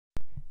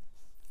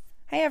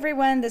Hi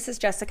everyone, this is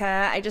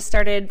Jessica. I just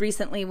started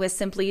recently with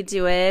Simply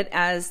Do It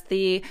as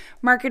the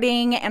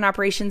marketing and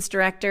operations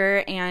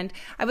director, and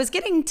I was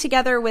getting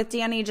together with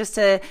Danny just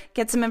to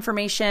get some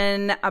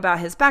information about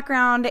his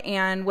background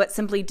and what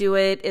Simply Do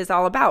It is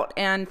all about,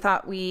 and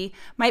thought we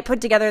might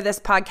put together this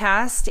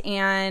podcast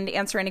and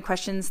answer any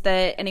questions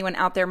that anyone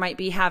out there might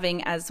be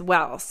having as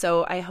well.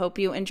 So I hope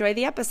you enjoy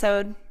the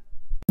episode.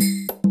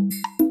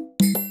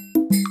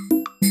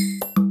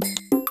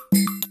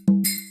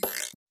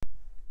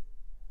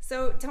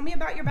 So tell me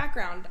about your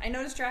background. I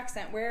noticed your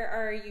accent. Where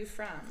are you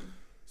from?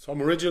 So I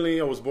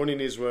was born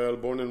in Israel,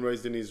 born and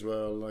raised in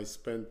Israel. I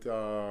spent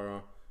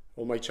all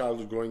my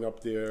childhood growing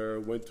up there,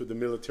 went to the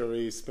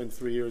military, spent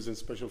 3 years in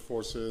special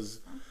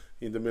forces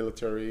in the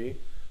military,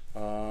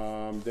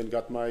 then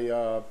got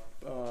my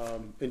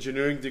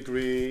engineering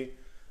degree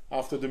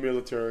after the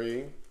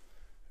military.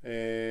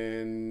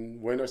 And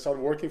when I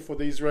started working for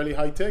the Israeli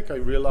high tech, I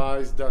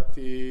realized that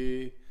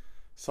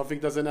something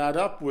doesn't add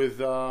up with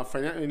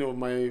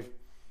my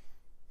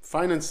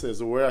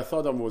finances or where I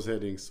thought I was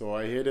heading. So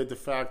I hated the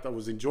fact I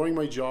was enjoying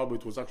my job.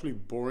 It was actually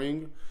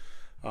boring.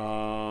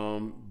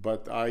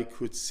 But I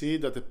could see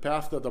that the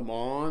path that I'm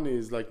on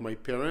is like my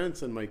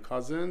parents and my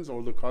cousins,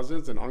 older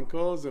cousins and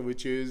uncles,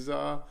 which is,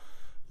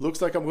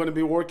 looks like I'm going to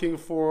be working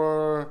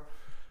for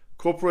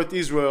corporate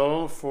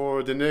Israel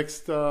for the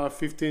next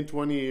 15,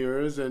 20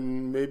 years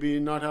and maybe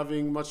not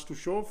having much to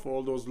show for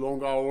all those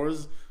long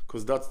hours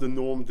because that's the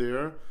norm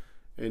there.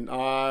 And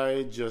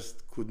I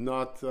just could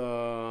not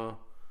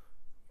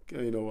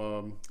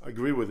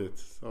agree with it.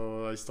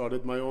 So I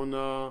started my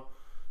own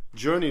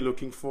journey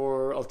looking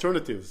for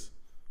alternatives.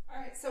 All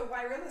right, so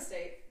why real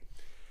estate?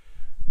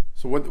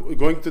 So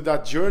going to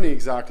that journey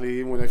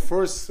exactly, when I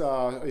first,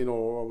 I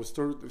was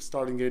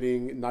starting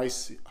getting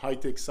nice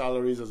high-tech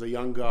salaries as a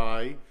young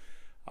guy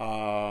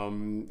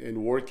and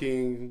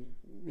working,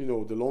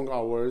 the long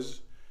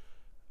hours.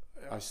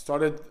 I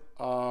started,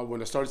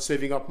 when I started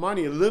saving up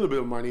money, a little bit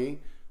of money,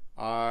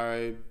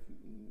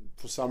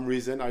 for some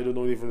reason, I don't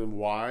know even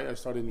why, I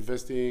started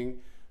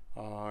investing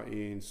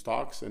in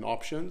stocks and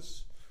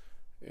options.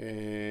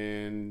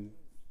 And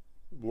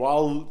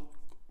while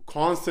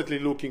constantly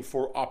looking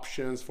for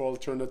options, for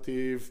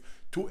alternative,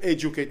 to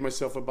educate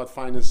myself about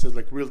finances,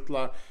 like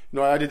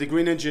I had a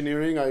degree in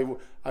engineering.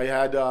 I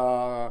had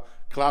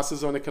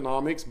classes on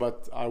economics,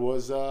 but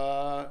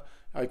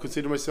I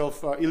consider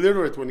myself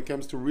illiterate when it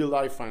comes to real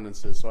life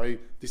finances. So I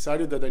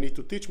decided that I need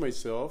to teach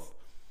myself.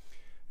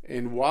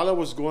 And while I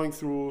was going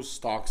through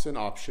stocks and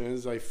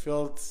options, I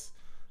felt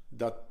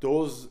that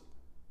those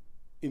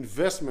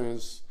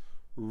investments,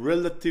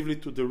 relatively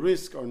to the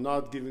risk, are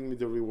not giving me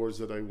the rewards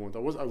that I want. I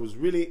was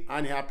really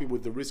unhappy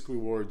with the risk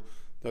reward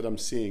that I'm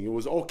seeing. It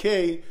was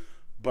okay,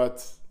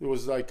 but it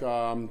was like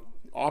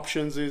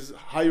options is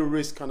higher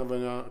risk kind of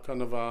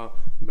a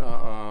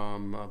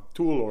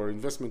tool or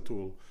investment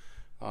tool.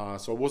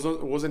 So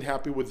I wasn't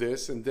happy with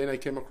this, and then I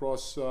came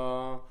across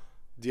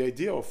the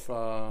idea of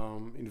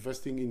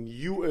investing in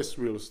U.S.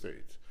 real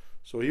estate.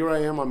 So here I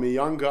am, I'm a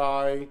young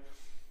guy,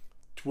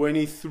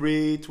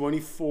 23,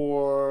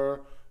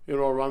 24,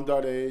 around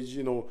that age,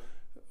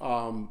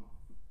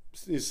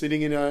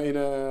 sitting in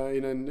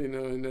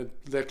a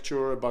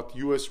lecture about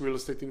U.S. real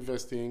estate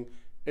investing.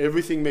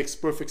 Everything makes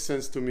perfect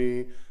sense to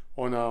me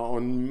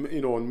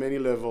on many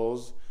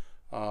levels.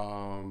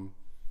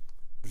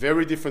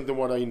 Very different than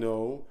what I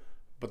know.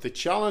 But the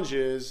challenge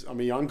is, I'm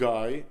a young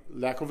guy,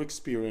 lack of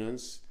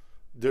experience.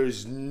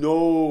 There's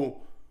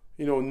no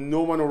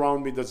one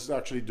around me that's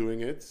actually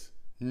doing it.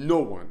 No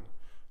one.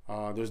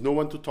 There's no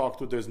one to talk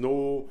to. There's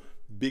no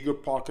bigger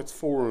pockets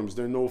forums.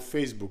 There's no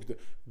Facebook.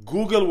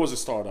 Google was a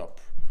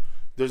startup.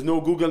 There's no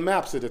Google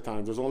Maps at the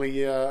time. There's only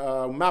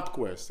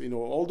MapQuest.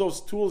 All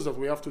those tools that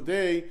we have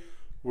today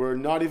were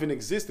not even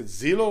existed.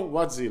 Zillow?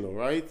 What Zillow,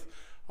 right?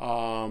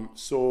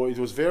 So it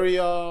was very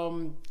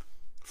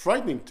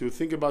frightening to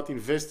think about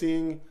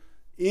investing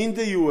in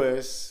the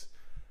U.S.,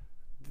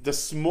 the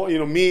small,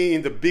 me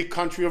in the big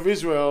country of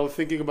Israel,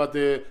 thinking about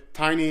the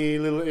tiny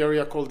little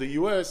area called the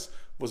US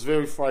was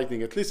very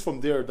frightening. At least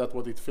from there, that's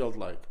what it felt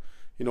like.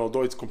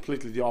 Though it's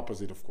completely the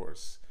opposite, of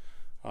course.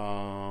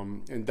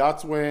 And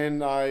that's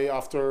when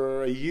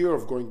after a year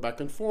of going back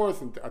and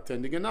forth and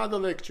attending another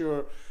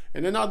lecture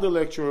and another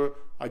lecture,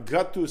 I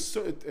got to,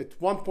 at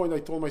one point I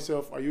told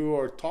myself, are you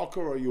a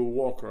talker or are you a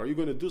walker? Are you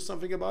going to do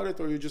something about it,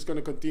 or are you just going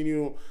to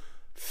continue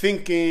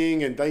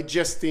thinking and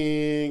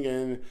digesting?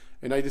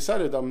 And I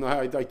decided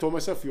I told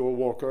myself, you're a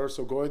walker,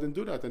 so go ahead and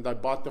do that. And I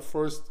bought the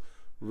first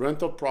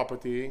rental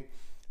property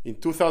in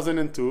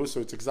 2002,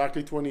 so it's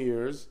exactly 20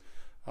 years,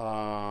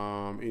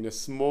 in a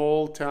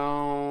small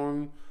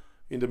town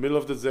in the middle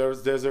of the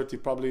desert. You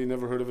probably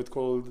never heard of it,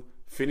 called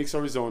Phoenix,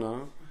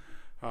 Arizona.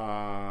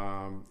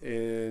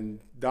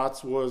 And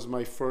that was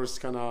my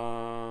first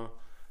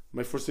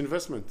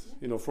investment,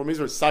 from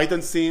Israel. Sight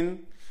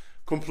unseen,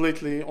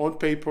 completely on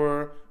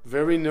paper,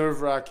 very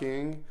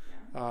nerve-wracking.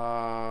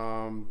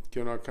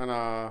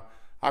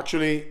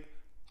 Actually,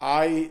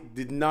 I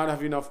did not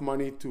have enough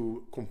money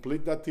to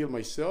complete that deal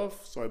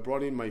myself, so I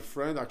brought in my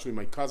friend. Actually,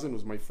 my cousin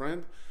was my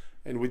friend,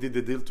 and we did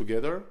the deal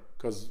together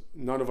because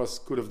none of us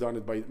could have done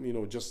it by,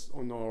 just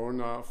on our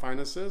own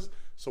finances.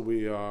 So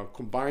we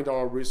combined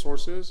our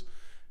resources.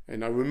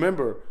 And I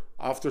remember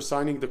after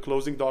signing the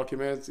closing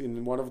documents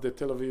in one of the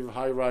Tel Aviv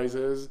high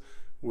rises,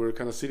 we're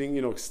kind of sitting,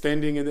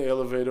 extending in the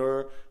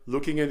elevator,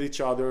 looking at each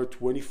other,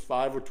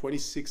 25 or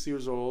 26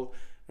 years old.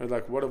 And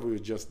like, what have we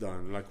just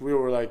done? Like, we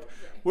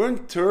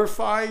weren't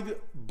terrified,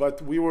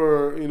 but we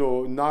were,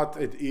 not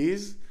at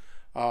ease.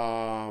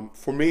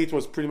 For me, it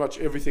was pretty much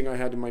everything I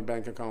had in my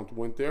bank account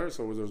went there.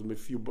 So there was a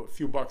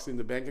few bucks in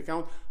the bank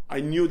account. I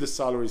knew the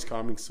salary is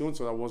coming soon,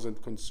 so I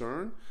wasn't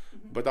concerned.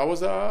 Mm-hmm. But that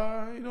was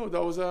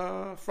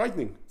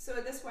frightening. So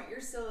at this point, you're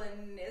still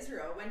in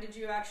Israel. When did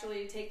you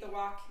actually take the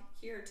walk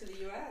here to the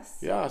U.S.?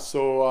 Yeah,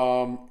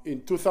 so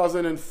in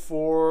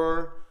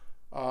 2004,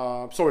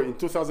 in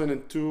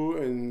 2002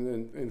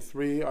 and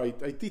 3, I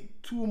did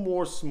 2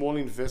 more small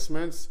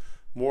investments,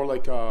 more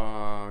like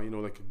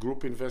like a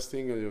group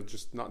investing,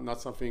 just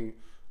not something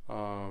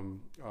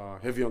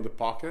heavy on the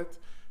pocket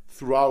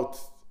throughout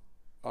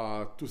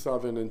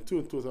 2002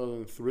 and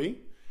 2003.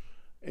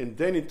 And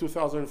then in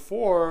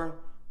 2004,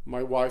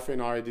 my wife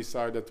and I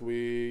decided that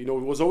it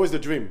was always the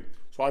dream.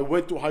 So I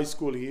went to high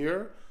school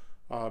here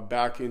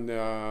back in the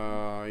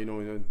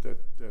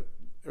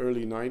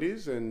early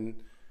 90s,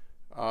 and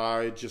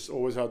I just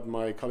always had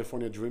my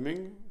California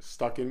dreaming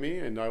stuck in me,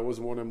 and I always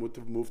wanted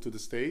to move to the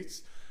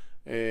States.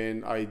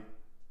 And I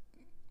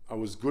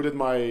was good at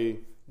my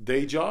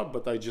day job,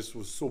 but I just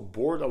was so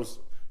bored. It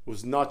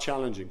was not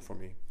challenging for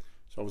me.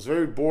 So I was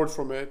very bored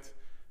from it,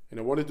 and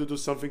I wanted to do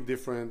something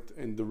different.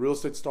 And the real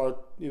estate I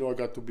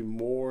got to be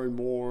more and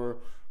more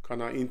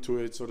kind of into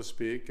it, so to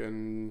speak.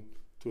 And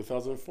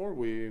 2004,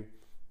 we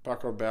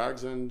pack our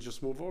bags and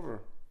just move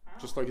over,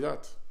 just like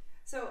that.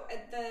 So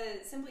the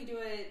Simply Do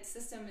It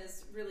system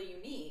is really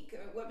unique.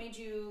 What made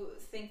you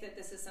think that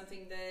this is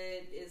something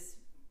that is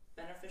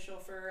beneficial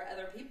for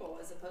other people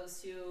as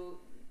opposed to,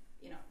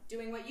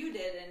 doing what you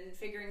did and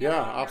figuring it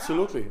out? Yeah,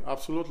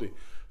 absolutely.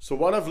 So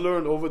what I've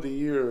learned over the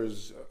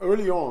years,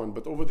 early on,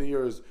 but over the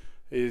years,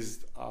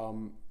 is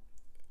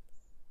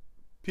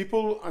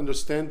people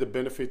understand the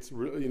benefits,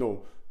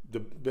 the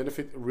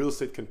benefit real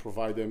estate can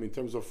provide them in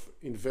terms of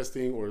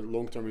investing or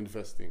long-term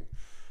investing.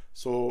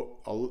 So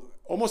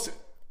almost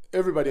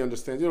everybody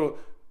understands.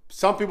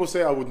 Some people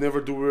say I would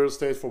never do real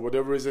estate for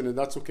whatever reason, and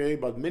that's okay.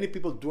 But many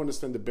people do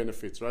understand the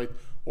benefits, right?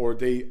 Or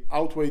they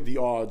outweigh the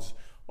odds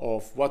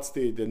of what's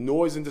the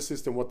noise in the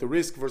system, what the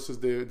risk versus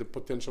the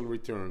potential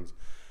returns.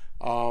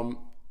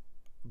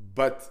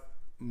 But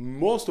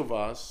most of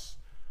us,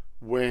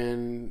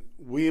 when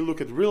we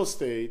look at real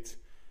estate,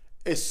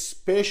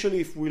 especially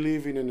if we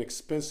live in an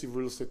expensive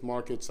real estate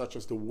market such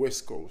as the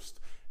West Coast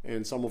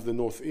and some of the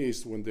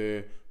Northeast, when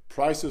the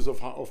prices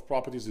of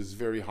properties is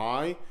very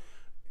high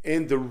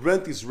and the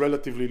rent is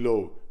relatively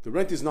low. The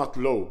rent is not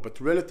low,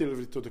 but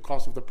relatively to the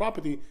cost of the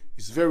property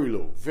is very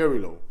low, very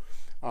low.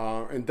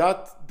 And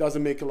that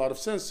doesn't make a lot of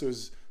sense.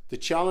 Because the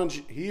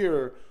challenge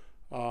here,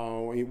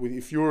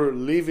 if you're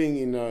living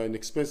in an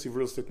expensive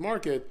real estate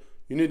market,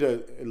 you need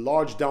a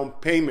large down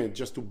payment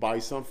just to buy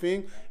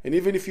something. And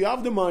even if you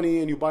have the money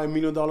and you buy $1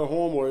 million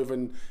home, or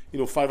even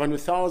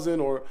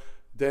 $500,000, or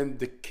then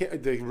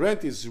the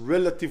rent is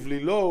relatively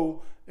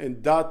low,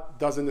 and that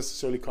doesn't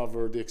necessarily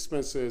cover the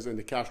expenses, and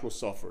the cash flow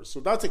suffers. So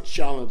that's a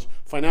challenge,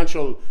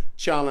 financial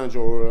challenge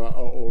or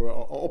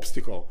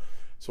obstacle.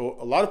 So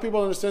a lot of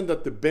people understand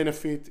that the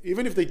benefit,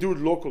 even if they do it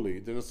locally,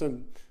 they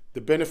understand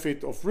the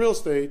benefit of real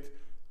estate.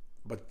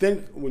 But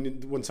then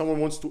when someone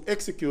wants to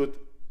execute,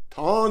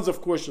 tons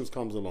of questions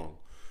comes along.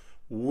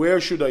 Where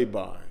should I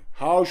buy?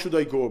 How should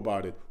I go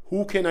about it?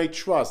 Who can I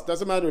trust?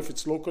 Doesn't matter if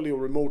it's locally or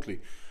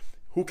remotely.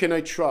 Who can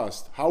I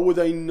trust? How would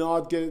I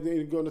not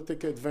going to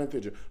take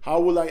advantage? How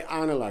will I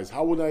analyze?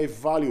 How will I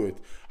evaluate?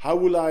 How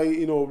will I,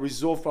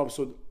 resolve problems?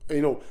 So,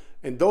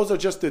 and those are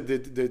just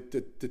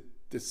the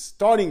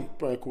starting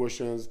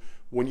questions.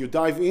 When you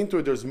dive into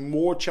it, there's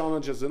more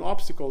challenges and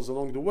obstacles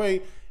along the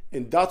way.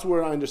 And that's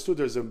where I understood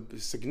there's a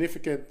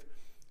significant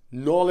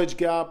knowledge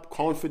gap,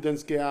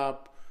 confidence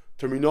gap,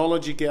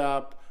 terminology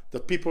gap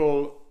that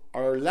people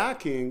are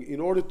lacking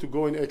in order to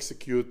go and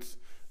execute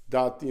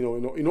that,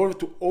 in order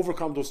to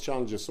overcome those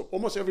challenges. So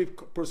almost every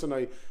person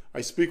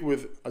I speak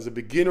with as a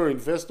beginner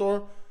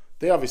investor,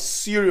 they have a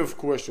series of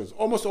questions.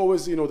 Almost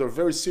always, they're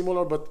very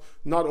similar, but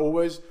not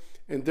always.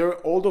 And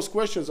all those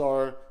questions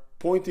are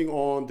pointing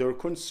on their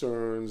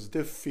concerns,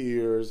 their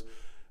fears,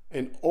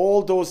 and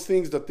all those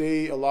things that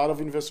a lot of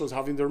investors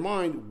have in their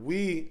mind.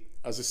 We,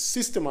 as a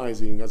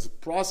systemizing, as a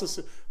process,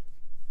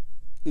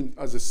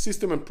 as a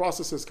system and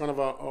processes kind of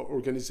a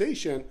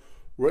organization,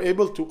 we're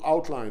able to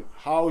outline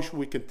how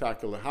we can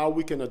tackle it, how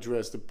we can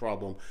address the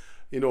problem.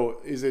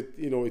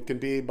 It can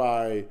be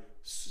by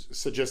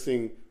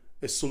suggesting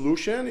a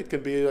solution. It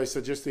can be by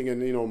suggesting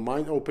and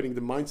opening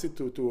the mindset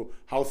to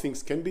how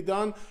things can be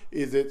done.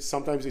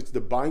 Sometimes it's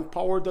the buying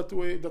power that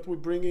we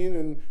bring in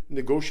and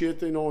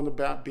negotiate on the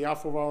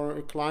behalf of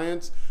our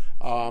clients.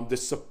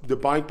 The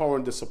buying power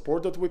and the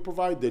support that we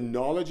provide, the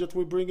knowledge that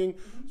we're bringing.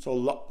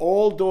 So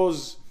all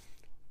those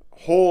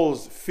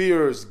holes,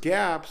 fears,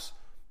 gaps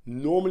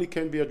normally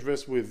can be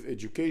addressed with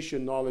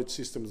education, knowledge,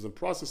 systems, and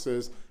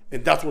processes,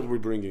 and that's what we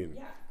bring in.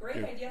 Yeah,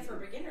 great idea for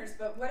beginners,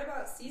 but what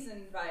about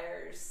seasoned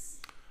buyers?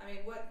 I mean,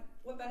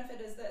 what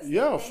benefit is this?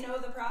 Yeah, they know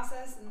the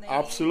process and they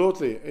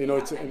absolutely. have an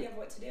idea of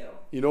what to do.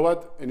 You know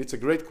what? And it's a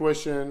great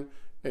question.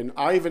 And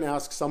I even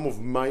ask some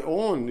of my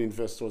own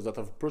investors that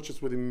have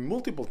purchased with him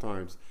multiple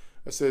times.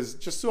 I says,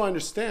 just so I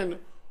understand,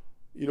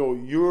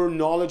 you're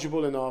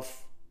knowledgeable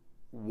enough.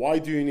 Why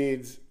do you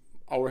need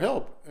our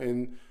help?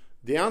 And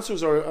the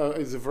answers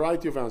is a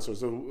variety of answers.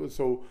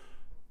 So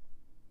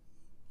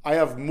I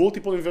have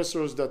multiple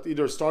investors that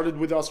either started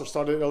with us or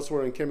started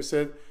elsewhere and came and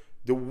said,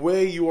 the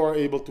way you are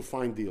able to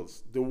find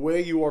deals, the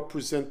way you are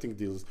presenting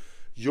deals,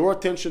 your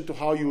attention to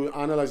how you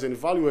analyze and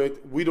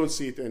evaluate, we don't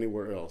see it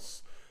anywhere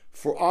else.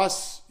 For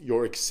us,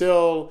 your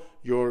Excel,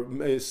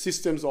 your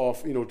systems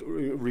of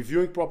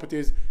reviewing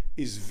properties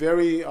is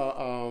very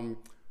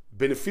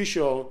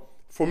beneficial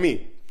for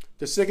me.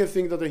 The second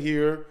thing that I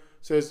hear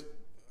says,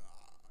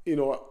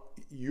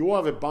 you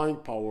have a buying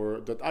power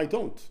that I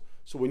don't.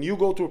 So when you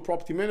go to a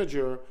property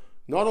manager,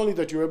 not only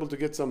that you're able to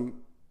get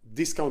some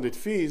discounted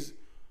fees,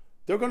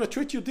 they're going to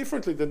treat you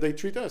differently than they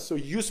treat us. So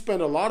you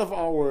spend a lot of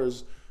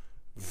hours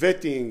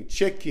vetting,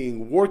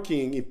 checking,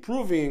 working,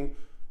 improving.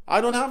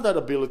 I don't have that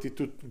ability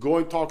to go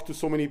and talk to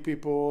so many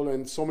people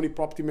and so many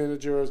property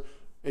managers,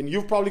 and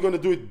you're probably going to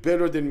do it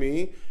better than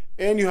me,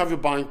 and you have a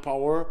buying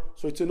power.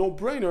 So it's a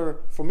no-brainer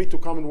for me to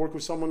come and work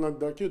with someone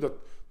like you that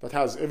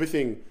has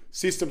everything,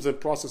 systems and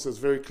processes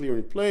very clear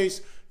in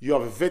place. You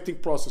have a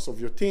vetting process of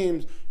your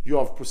teams. You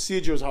have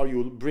procedures, how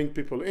you bring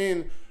people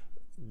in.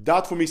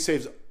 That for me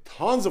saves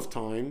tons of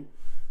time,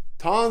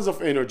 tons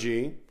of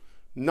energy,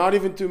 not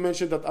even to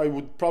mention that I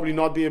would probably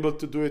not be able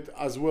to do it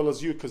as well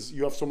as you because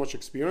you have so much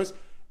experience.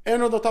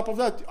 And on the top of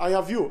that, I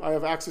have you. I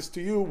have access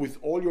to you with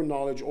all your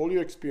knowledge, all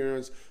your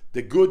experience,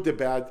 the good, the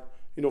bad.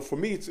 For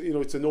me, it's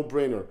it's a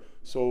no-brainer.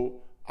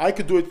 So I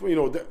could do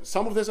it.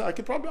 Some of this I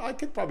could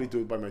probably do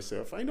it by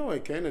myself. I know I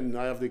can, and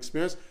I have the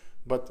experience.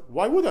 But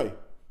why would I?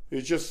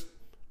 It's just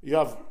you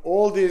have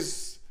all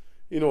these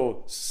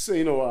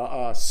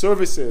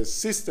services,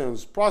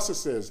 systems,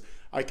 processes.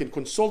 I can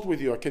consult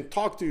with you. I can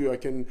talk to you. I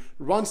can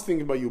run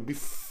things by you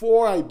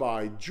before I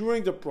buy,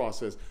 during the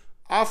process.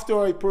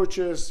 After I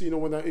purchase,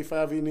 if I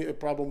have a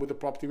problem with the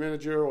property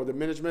manager or the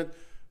management,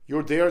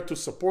 you're there to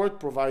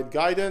support, provide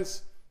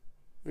guidance.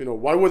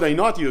 Why would I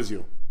not use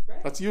you?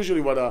 Right. That's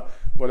usually what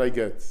I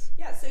get.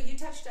 Yeah, so you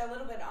touched a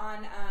little bit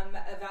on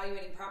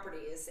evaluating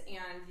properties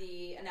and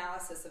the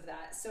analysis of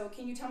that. So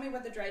can you tell me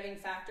what the driving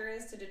factor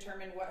is to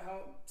determine what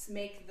homes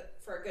make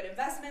for a good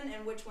investment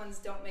and which ones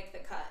don't make the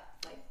cut?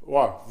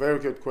 Wow, very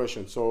good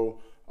question. So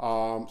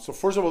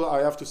first of all,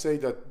 I have to say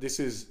that this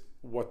is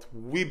what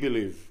we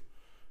believe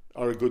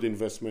are a good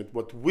investment,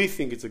 what we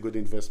think it's a good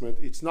investment.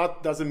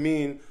 Doesn't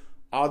mean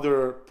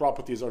other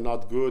properties are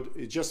not good.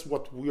 It's just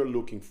what we are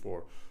looking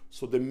for.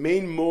 So the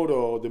main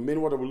motto,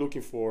 what we're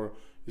looking for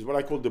is what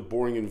I call the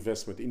boring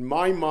investment. In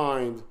my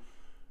mind,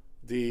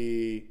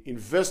 the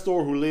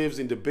investor who lives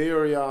in the Bay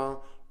Area,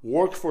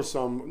 works for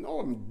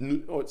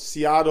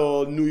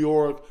Seattle, New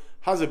York,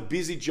 has a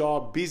busy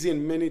job, busy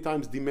and many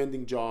times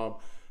demanding job,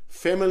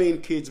 family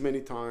and kids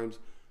many times,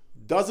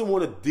 doesn't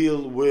want to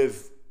deal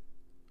with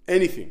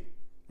anything,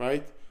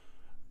 right?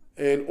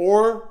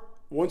 Or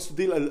wants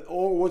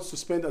to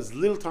spend as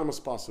little time as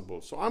possible.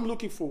 So I'm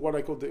looking for what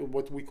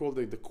we call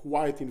the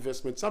quiet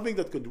investment, something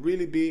that could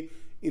really be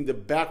in the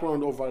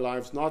background of our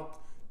lives, not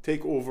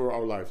take over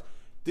our lives.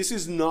 This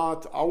is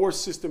not, our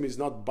system is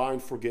not buy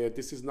and forget.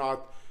 This is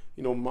not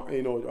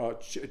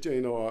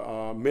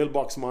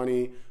mailbox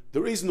money.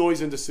 There is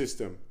noise in the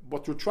system.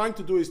 What we're trying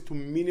to do is to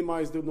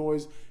minimize the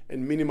noise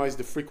and minimize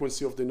the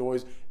frequency of the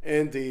noise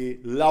and the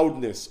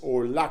loudness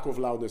or lack of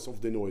loudness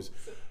of the noise.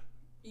 So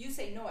you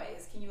say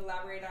noise. Can you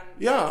elaborate on?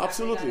 Yeah,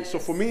 absolutely. So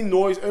for me,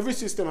 noise, every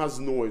system has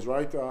noise,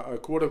 right?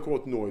 Quote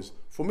unquote noise.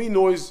 For me,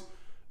 noise,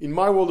 in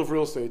my world of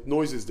real estate,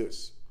 noise is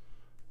this.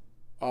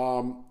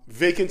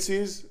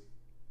 Vacancies,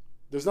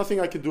 there's nothing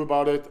I can do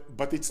about it,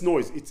 but it's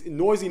noise. It's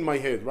noise in my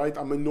head, right?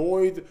 I'm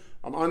annoyed.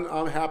 I'm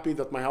unhappy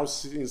that my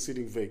house is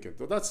sitting vacant.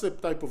 So that's the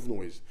type of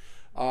noise.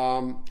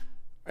 A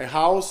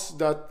house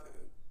that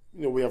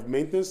we have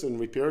maintenance and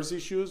repairs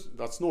issues,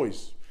 that's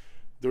noise.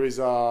 There is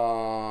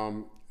a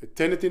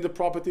tenant in the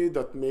property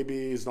that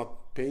maybe is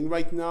not paying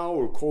right now,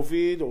 or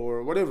COVID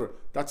or whatever.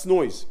 That's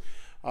noise.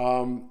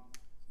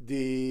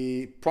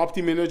 The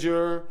property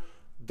manager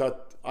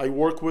that I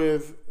work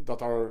with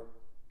that are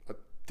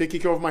taking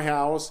care of my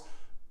house,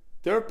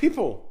 they're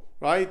people,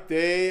 right?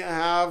 They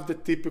have the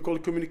typical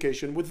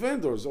communication with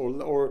vendors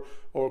or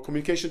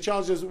communication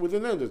challenges with the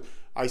vendors.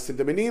 I send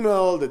them an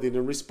email, they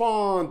didn't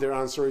respond, their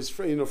answer is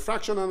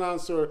fractional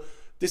answer.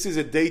 This is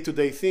a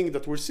day-to-day thing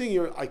that we're seeing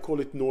here. I call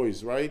it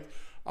noise, right?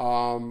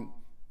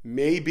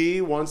 Maybe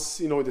once,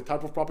 the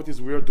type of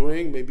properties we are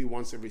doing, maybe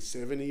once every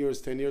 7 years,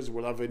 10 years,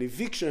 we'll have an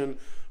eviction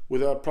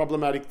with a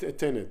problematic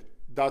tenant.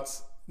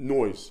 That's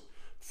noise.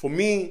 For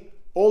me,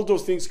 all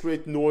those things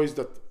create noise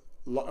that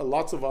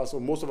lots of us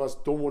or most of us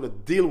don't want to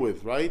deal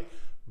with, right?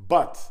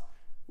 But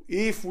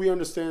if we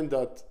understand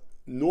that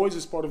noise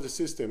is part of the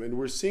system and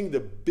we're seeing the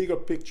bigger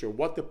picture,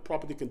 what the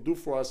property can do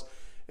for us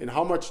and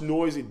how much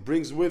noise it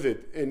brings with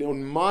it, and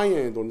on my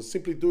end, on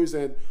Simply Do's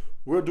end,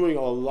 we're doing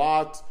a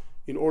lot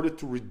in order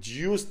to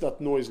reduce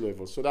that noise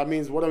level. So that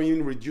means, what I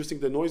mean reducing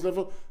the noise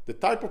level, the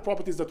type of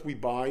properties that we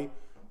buy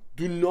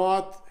do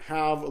not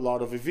have a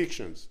lot of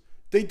evictions.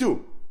 They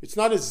do. It's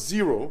not a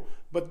zero,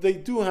 but they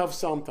do have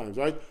sometimes,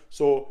 right?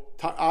 So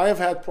I have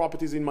had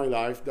properties in my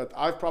life that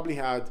I've probably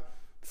had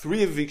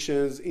 3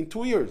 evictions in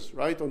 2 years,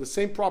 right? On the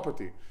same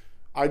property.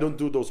 I don't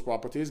do those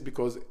properties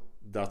because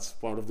that's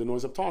part of the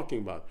noise I'm talking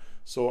about.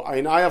 So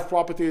I have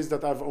properties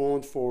that I've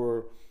owned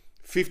for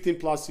 15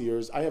 plus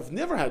years. I have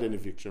never had an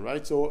eviction,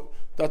 right? So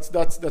that's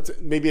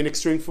maybe an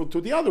extreme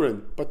to the other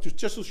end. But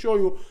just to show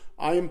you,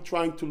 I am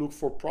trying to look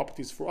for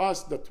properties for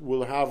us that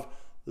will have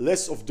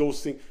less of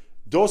those things.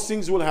 Those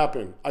things will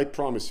happen, I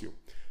promise you.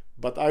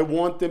 But I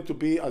want them to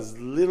be as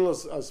little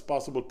as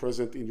possible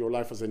present in your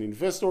life as an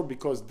investor,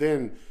 because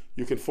then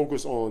you can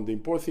focus on the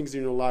important things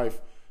in your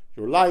life,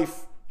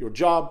 your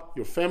job,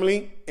 your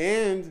family,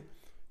 and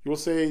you'll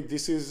say,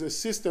 this is a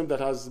system that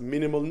has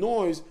minimal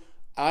noise.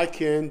 I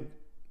can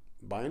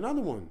buy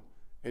another one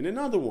and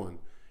another one.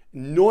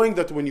 Knowing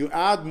that when you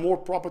add more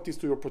properties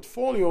to your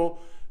portfolio,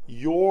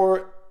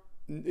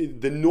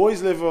 the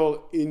noise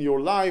level in your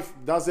life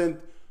doesn't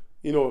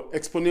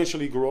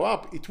exponentially grow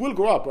up. It will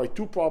grow up, right?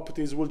 2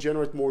 properties will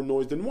generate more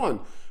noise than 1,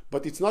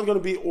 but it's not going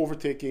to be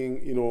overtaking,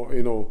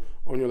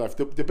 on your life.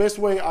 The best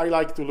way I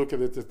like to look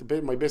at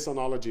it, my best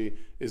analogy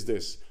is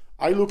this.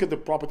 I look at the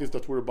properties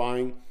that we're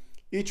buying.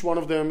 Each one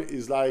of them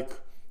is like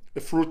a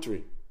fruit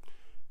tree.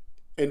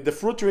 And the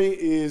fruit tree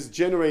is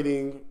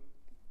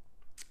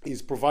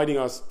providing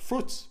us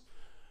fruits.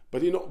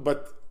 But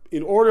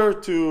in order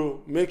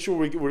to make sure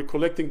we're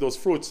collecting those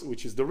fruits,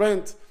 which is the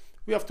rent,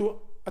 we have to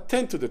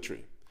attend to the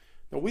tree.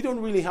 Now, we don't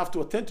really have to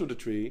attend to the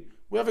tree.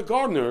 We have a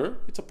gardener,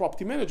 it's a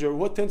property manager,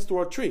 who attends to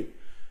our tree.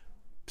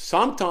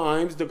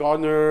 Sometimes the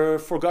gardener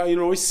forgot,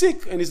 is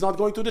sick and is not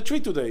going to the tree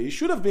today. He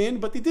should have been,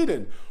 but he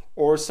didn't.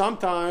 Or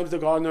sometimes the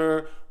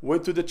gardener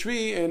went to the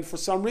tree and for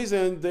some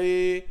reason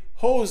the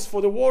hose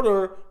for the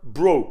water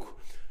broke.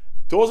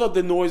 Those are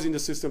the noise in the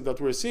system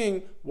that we're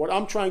seeing. What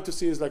I'm trying to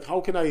see is like,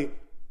 how can I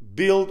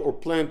build or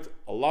plant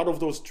a lot of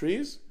those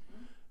trees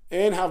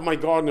and have my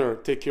gardener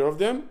take care of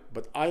them,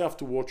 but I have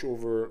to watch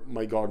over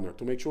my gardener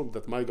to make sure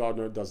that my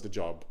gardener does the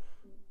job.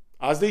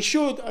 As they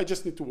should, I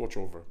just need to watch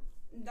over.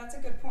 That's a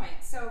good point.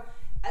 So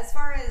as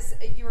far as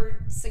you're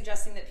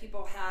suggesting that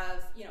people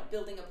have,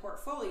 building a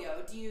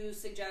portfolio, do you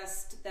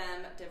suggest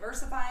them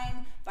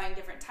diversifying, buying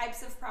different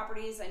types of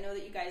properties? I know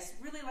that you guys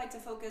really like to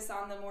focus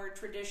on the more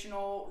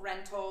traditional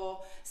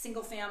rental,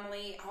 single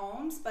family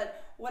homes,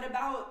 but what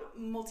about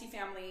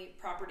multifamily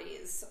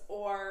properties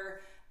or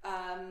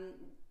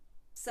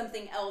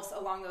something else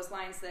along those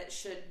lines that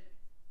should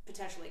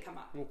potentially come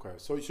up? Okay,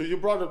 so you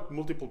brought up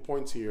multiple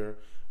points here.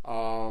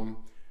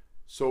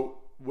 So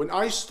when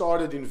I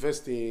started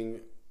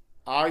investing,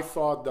 I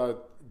thought that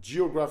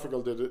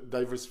geographical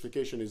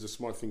diversification is a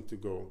smart thing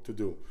to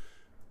do.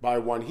 Buy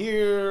one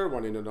here,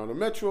 one in another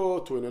metro,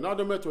 2 in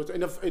another metro,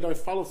 and I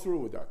follow through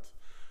with that.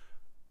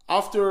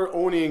 After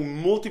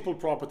owning multiple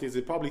properties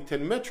in probably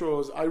 10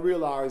 metros, I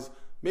realized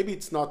maybe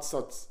it's not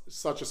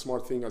such a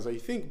smart thing as I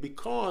think,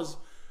 because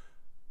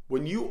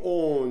when you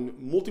own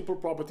multiple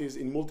properties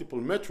in multiple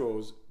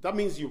metros, that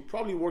means you're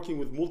probably working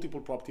with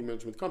multiple property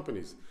management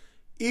companies.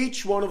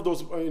 Each one of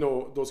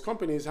those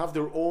companies have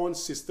their own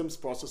systems,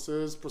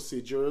 processes,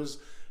 procedures,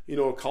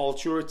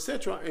 culture,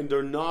 etc. And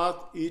they're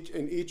not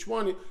each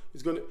one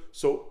is going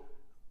to,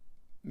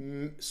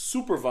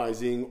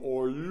 supervising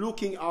or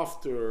looking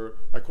after,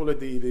 I call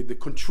it the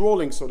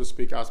controlling, so to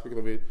speak, aspect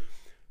of it.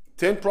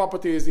 10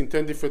 properties in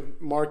 10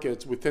 different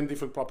markets with 10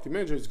 different property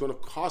managers is going to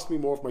cost me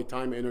more of my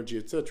time, energy,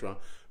 etc.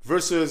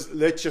 Versus,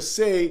 let's just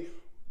say,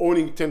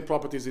 owning 10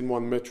 properties in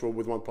one metro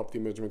with one property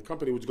management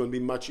company, which is going to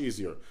be much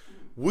easier.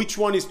 Which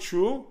one is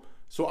true?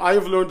 So I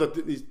have learned that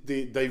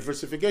the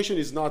diversification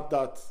is not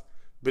that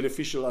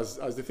beneficial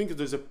as they think.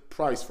 There's a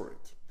price for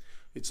it.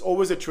 It's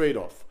always a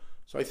trade-off.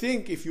 So I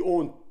think if you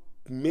own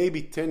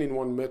maybe 10 in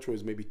one metro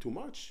is maybe too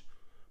much,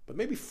 but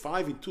maybe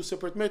 5 in 2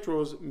 separate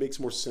metros makes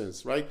more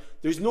sense, right?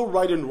 There's no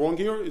right and wrong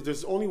here.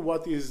 There's only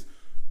what is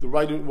the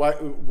right and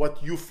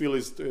what you feel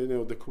is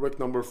the correct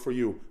number for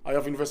you. I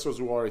have investors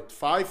who are at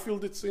 5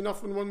 feel it's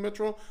enough in one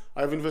metro.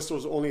 I have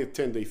investors only at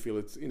 10 they feel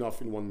it's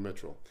enough in one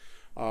metro.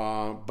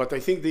 But I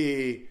think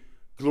the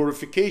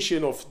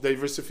glorification of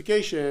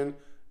diversification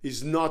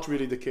is not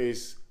really the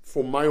case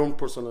from my own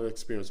personal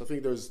experience. I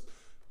think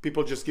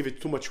people just give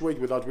it too much weight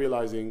without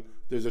realizing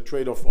there's a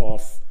trade-off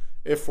of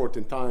effort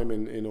and time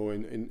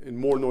and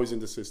more noise in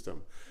the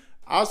system.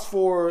 As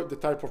for the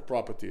type of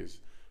properties,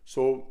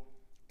 so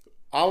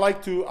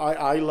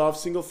I love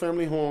single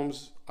family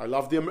homes. I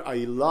love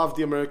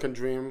the American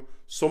dream,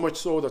 so much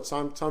so that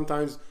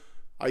sometimes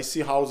I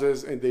see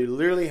houses and they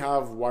literally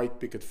have white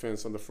picket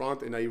fence on the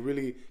front, and I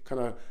really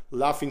kind of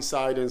laugh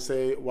inside and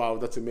say, wow,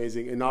 that's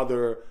amazing.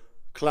 Another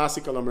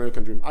classical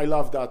American dream. I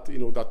love that,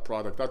 that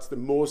product. That's the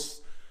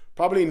most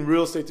probably in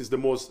real estate is the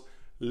most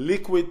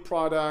liquid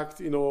product,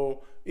 you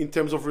know, in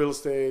terms of real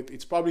estate.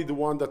 It's probably the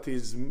one that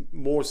is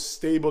more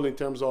stable in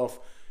terms of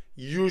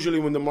usually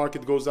when the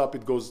market goes up,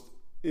 it goes,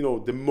 you know,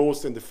 the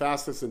most and the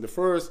fastest and the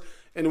first.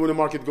 And when the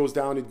market goes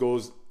down, it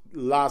goes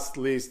last,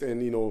 least.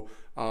 And, you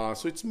know,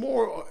 so it's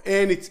more,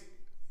 and it's,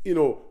 you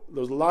know,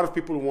 there's a lot of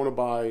people who want to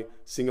buy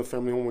single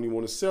family home when you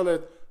want to sell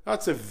it.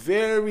 That's a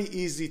very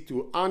easy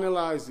to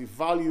analyze,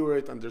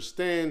 evaluate,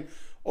 understand.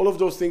 All of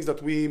those things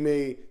that we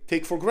may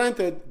take for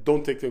granted,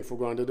 don't take them for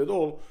granted at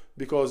all.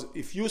 Because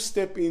if you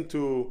step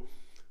into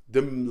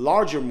the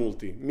larger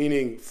multi,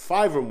 meaning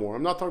 5 or more,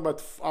 I'm not talking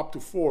about up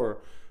to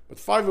 4, but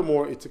 5 or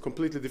more, it's a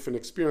completely different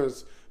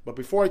experience. But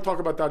before I talk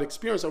about that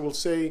experience, I will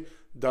say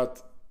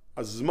that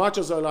as much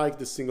as I like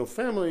the single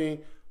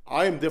family,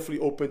 I am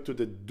definitely open to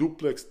the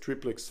duplex,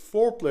 triplex,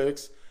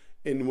 fourplex.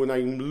 And when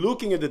I'm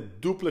looking at the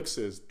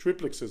duplexes,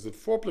 triplexes, and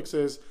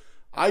fourplexes,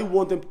 I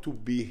want them to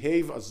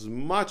behave as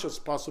much as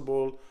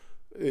possible,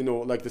 you know,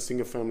 like the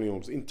single family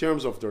homes in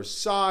terms of their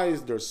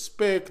size, their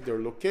spec, their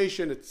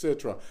location,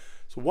 etc.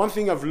 So one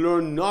thing I've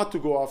learned not to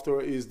go after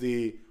is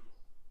the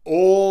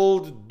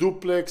old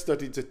duplex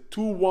that it's a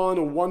 2-1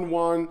 or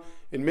 1-1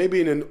 and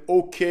maybe in an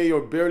okay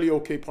or barely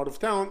okay part of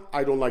town.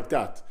 I don't like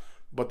that.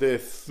 But the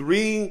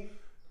 3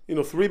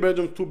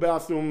 bedroom, 2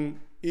 bathroom,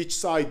 each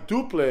side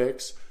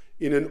duplex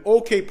in an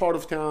okay part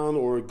of town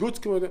or a good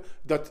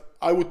that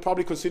I would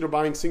probably consider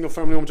buying single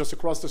family home just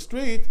across the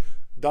street,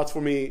 that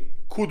for me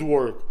could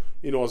work,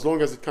 you know, as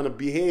long as it kind of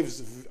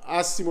behaves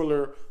as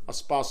similar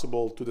as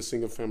possible to the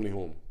single family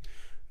home.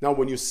 Now,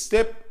 when you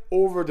step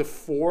over the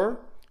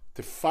 4,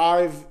 the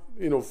 5,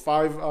 you know,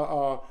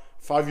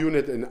 5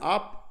 unit and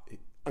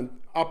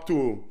up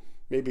to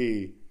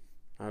maybe,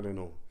 I don't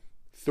know,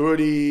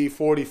 30,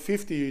 40,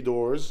 50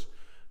 doors,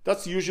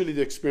 that's usually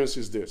the experience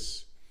is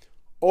this.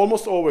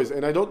 Almost always,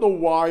 and I don't know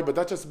why, but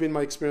that's just been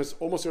my experience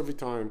almost every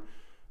time.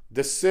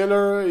 The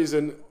seller is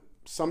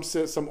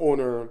some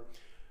owner,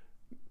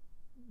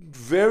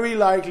 very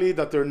likely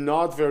that they're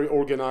not very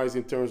organized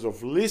in terms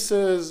of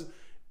leases,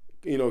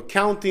 you know,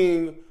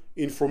 counting,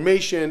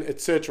 information,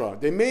 etc.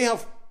 They may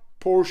have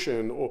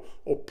portion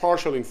or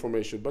partial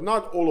information, but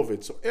not all of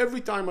it. So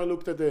every time I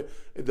looked at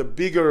the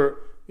bigger,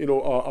 you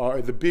know,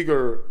 the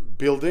bigger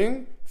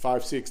building,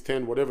 5, 6,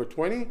 10, whatever,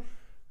 20,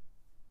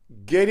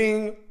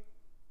 getting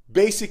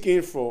basic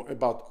info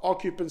about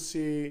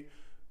occupancy,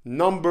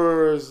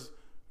 numbers,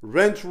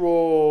 rent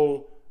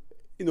roll,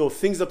 you know,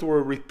 things that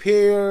were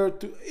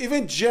repaired,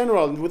 even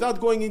general, without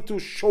going into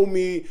show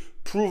me,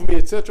 prove me,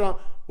 etc.,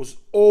 was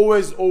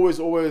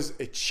always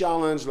a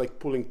challenge, like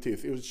pulling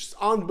teeth. It was just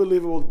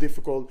unbelievable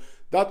difficult.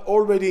 That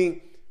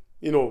already,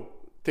 you know,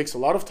 takes a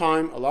lot of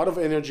time, a lot of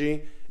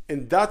energy,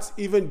 and that's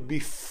even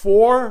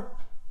before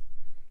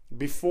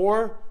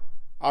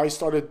I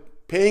started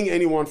paying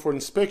anyone for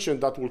inspection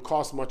that will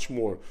cost much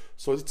more.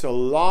 So it's a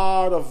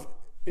lot of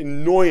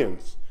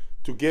annoyance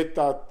to get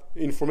that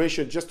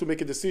information just to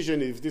make a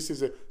decision if this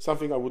is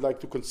something I would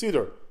like to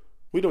consider.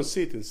 We don't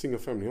see it in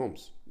single family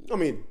homes. I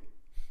mean,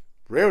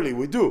 rarely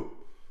we do.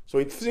 So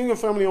in single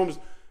family homes,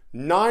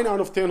 9 out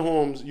of 10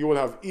 homes, you will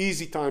have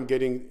easy time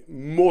getting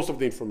most of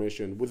the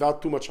information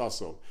without too much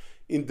hassle.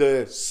 In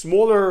the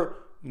smaller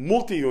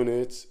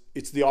multi-units,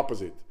 it's the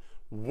opposite.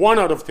 1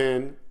 out of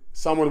 10,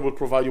 someone will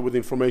provide you with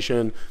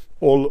information,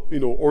 all, you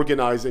know,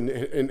 organize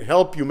and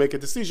help you make a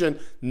decision.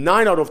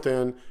 9 out of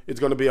 10, it's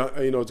going to be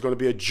it's going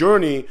to be a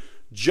journey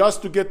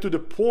just to get to the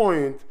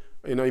point,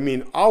 and I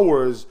mean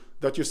hours,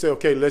 that you say,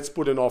 okay, let's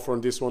put an offer on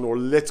this one or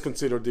let's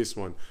consider this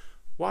one.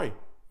 Why?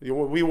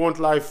 We want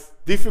life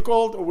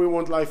difficult or we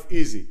want life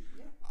easy?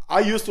 Yeah. I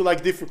used to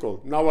like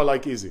difficult. Now I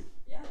like easy.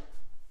 Yeah.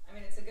 I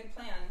mean, it's a good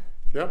plan.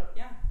 Yeah.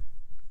 Yeah.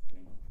 I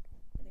think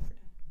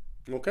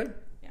we're done. Okay.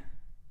 Yeah.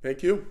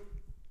 Thank you.